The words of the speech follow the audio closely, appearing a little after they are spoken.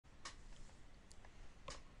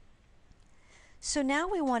So now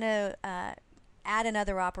we want to add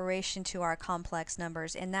another operation to our complex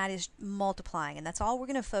numbers, and that is multiplying, and that's all we're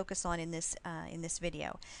going to focus on in this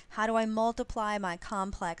video. How do I multiply my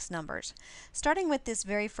complex numbers? Starting with this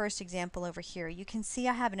very first example over here, you can see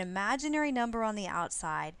I have an imaginary number on the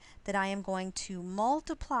outside that I am going to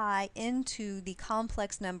multiply into the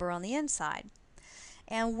complex number on the inside.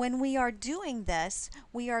 And when we are doing this,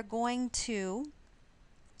 we are going to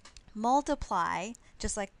multiply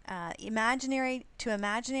just like imaginary to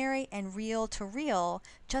imaginary and real to real,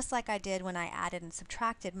 just like I did when I added and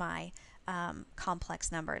subtracted my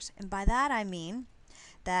complex numbers. And by that I mean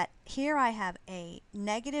that here I have a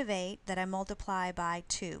 -8 that I multiply by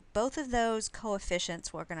 2. Both of those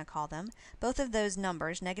coefficients, we're going to call them, both of those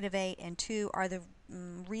numbers, -8 and 2, are the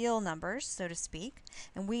real numbers, so to speak,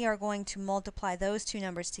 and we are going to multiply those two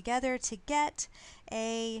numbers together to get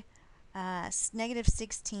a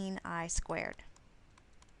 -16i squared.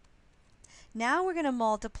 Now we're going to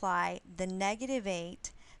multiply the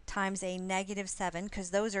 -8 times a -7, because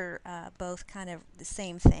those are both kind of the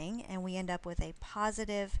same thing, and we end up with a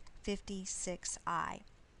 +56i.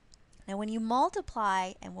 Now when you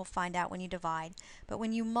multiply, and we'll find out when you divide, but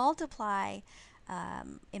when you multiply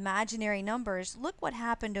imaginary numbers, look what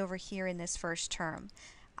happened over here in this first term.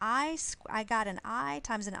 I got an I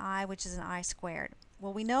times an I, which is an I squared.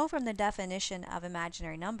 Well, we know from the definition of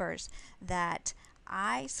imaginary numbers that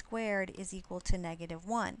I squared is equal to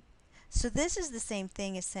 -1. So this is the same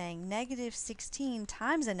thing as saying -16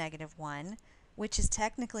 times a -1, which is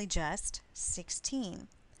technically just 16.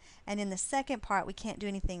 And in the second part, we can't do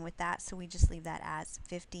anything with that, so we just leave that as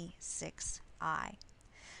 56i.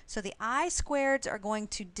 So the I squareds are going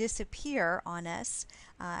to disappear on us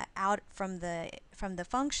out from the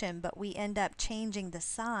function, but we end up changing the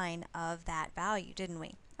sign of that value, didn't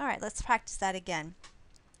we? All right, let's practice that again.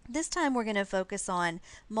 This time we're going to focus on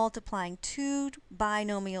multiplying two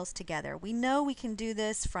binomials together. We know we can do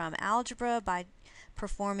this from algebra by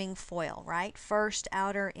performing FOIL, right? First,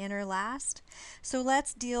 outer, inner, last. So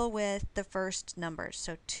let's deal with the first numbers.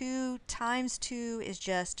 So 2 times 2 is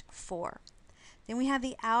just 4. Then we have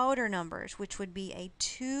the outer numbers, which would be a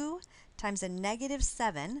 2 times a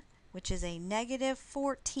 -7, which is a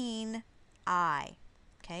 -14i.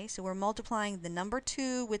 Okay, so we're multiplying the number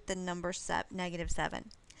 2 with the number -7.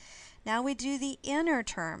 Now we do the inner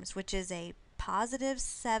terms, which is a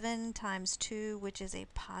 +7 times 2, which is a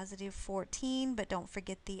 +14, but don't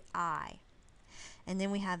forget the I. And then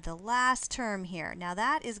we have the last term here. Now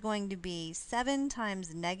that is going to be 7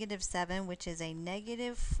 times -7, which is a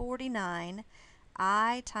 -49,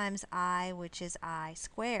 I times I, which is I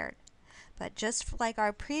squared. But just like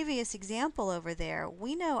our previous example over there,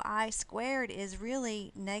 we know I squared is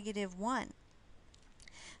really -1.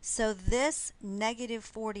 So this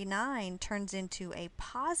 -49 turns into a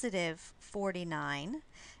 +49,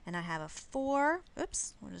 and I have a 4.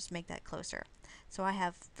 Oops, we'll just make that closer. So I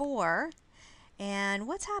have 4, and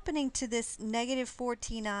what's happening to this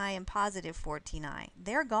 -14i and +14i?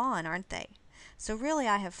 They're gone, aren't they? So really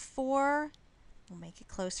I have 4, we'll make it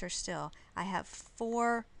closer still, I have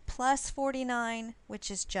 4 plus 49, which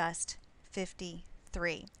is just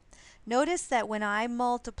 53. Notice that when I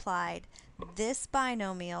multiplied this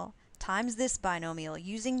binomial times this binomial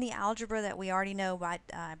using the algebra that we already know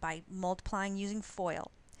by multiplying using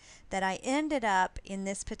FOIL, that I ended up in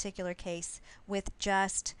this particular case with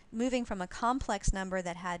just moving from a complex number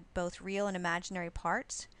that had both real and imaginary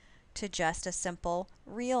parts to just a simple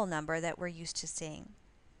real number that we're used to seeing.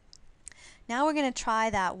 Now we're going to try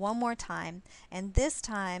that one more time, and this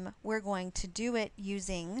time we're going to do it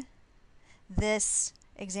using this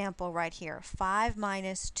example right here, 5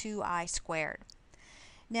 minus 2i squared.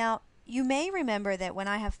 Now you may remember that when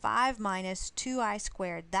I have 5 minus 2i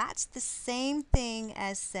squared, that's the same thing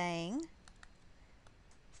as saying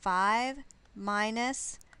 5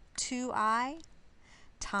 minus 2i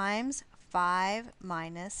times 5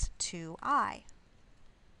 minus 2i.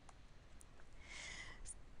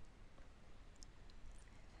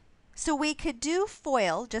 So we could do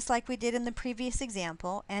FOIL just like we did in the previous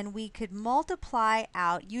example, and we could multiply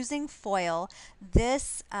out using FOIL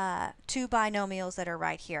this two binomials that are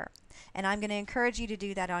right here. And I'm going to encourage you to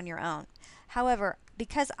do that on your own. However,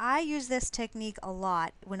 because I use this technique a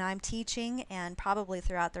lot when I'm teaching and probably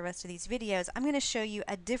throughout the rest of these videos, I'm going to show you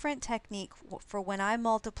a different technique for when I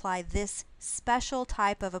multiply this special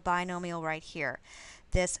type of a binomial right here.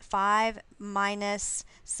 This 5 minus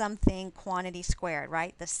something quantity squared,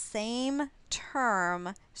 right? The same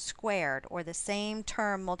term squared, or the same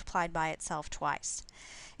term multiplied by itself twice.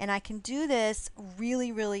 And I can do this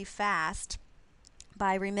really, really fast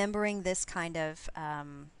by remembering this kind of,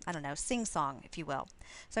 I don't know, sing-song, if you will.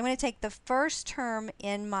 So I'm going to take the first term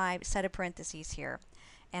in my set of parentheses here,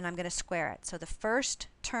 and I'm going to square it. So the first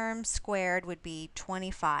term squared would be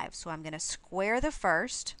 25. So I'm going to square the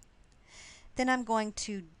first. Then I'm going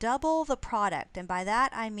to double the product, and by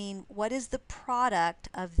that I mean what is the product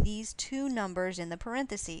of these two numbers in the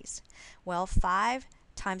parentheses? Well, 5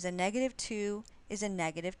 times a negative 2 is a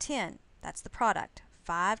negative 10. That's the product.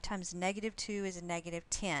 5 times negative 2 is a negative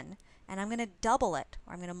 10, and I'm going to double it,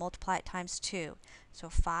 or I'm going to multiply it times 2. So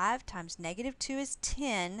 5 times negative 2 is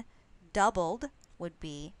 10, doubled would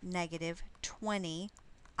be negative 20i,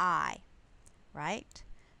 right?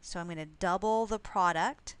 So I'm going to double the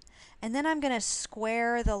product, and then I'm going to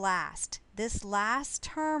square the last. This last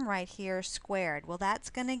term right here squared. Well, that's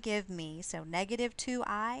going to give me, so negative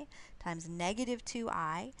 2i times negative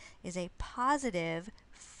 2i is a positive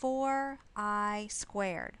 4i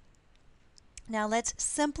squared. Now let's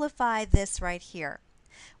simplify this right here.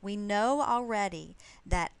 We know already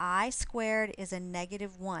that I squared is a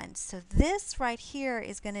negative 1. So this right here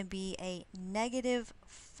is going to be a negative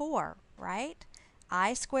 4, right?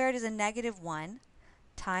 I squared is a negative 1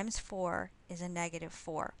 times 4 is a negative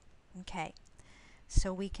 4. Okay,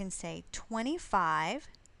 so we can say 25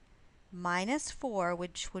 minus 4,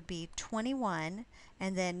 which would be 21,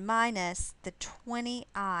 and then minus the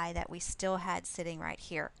 20i that we still had sitting right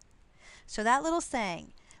here. So that little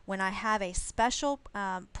saying, when I have a special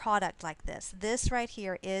product like this, this right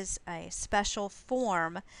here is a special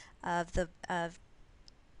form of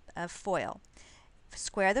FOIL.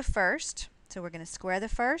 Square the first, so we're going to square the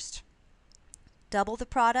first, double the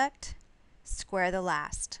product, square the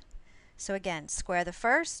last. So again, square the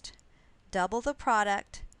first, double the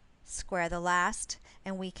product, square the last,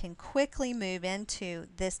 and we can quickly move into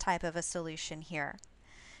this type of a solution here.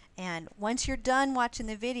 And once you're done watching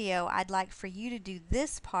the video, I'd like for you to do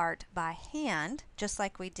this part by hand, just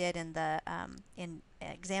like we did in the in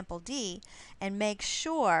example D, and make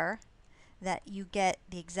sure that you get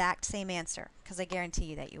the exact same answer, because I guarantee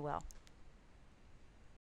you that you will.